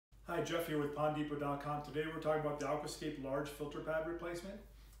Hi, Jeff here with PondDepot.com. Today we're talking about the Aquascape large filter pad replacement.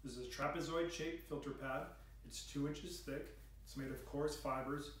 This is a trapezoid shaped filter pad. It's 2 inches thick. It's made of coarse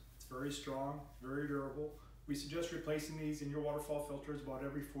fibers. It's very strong, very durable. We suggest replacing these in your waterfall filters about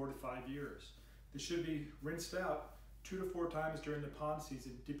every 4 to 5 years. They should be rinsed out 2 to 4 times during the pond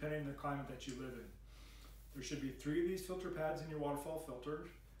season, depending on the climate that you live in. There should be 3 of these filter pads in your waterfall filter.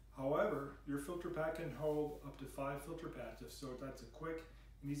 However, your filter pad can hold up to 5 filter pads, so that's a quick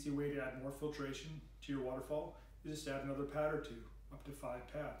and easy way to add more filtration to your waterfall is just add another pad or 2, up to 5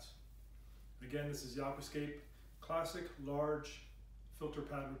 pads. Again, this is the Aquascape Classic Large Filter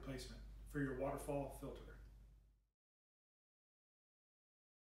Pad Replacement for your waterfall filter.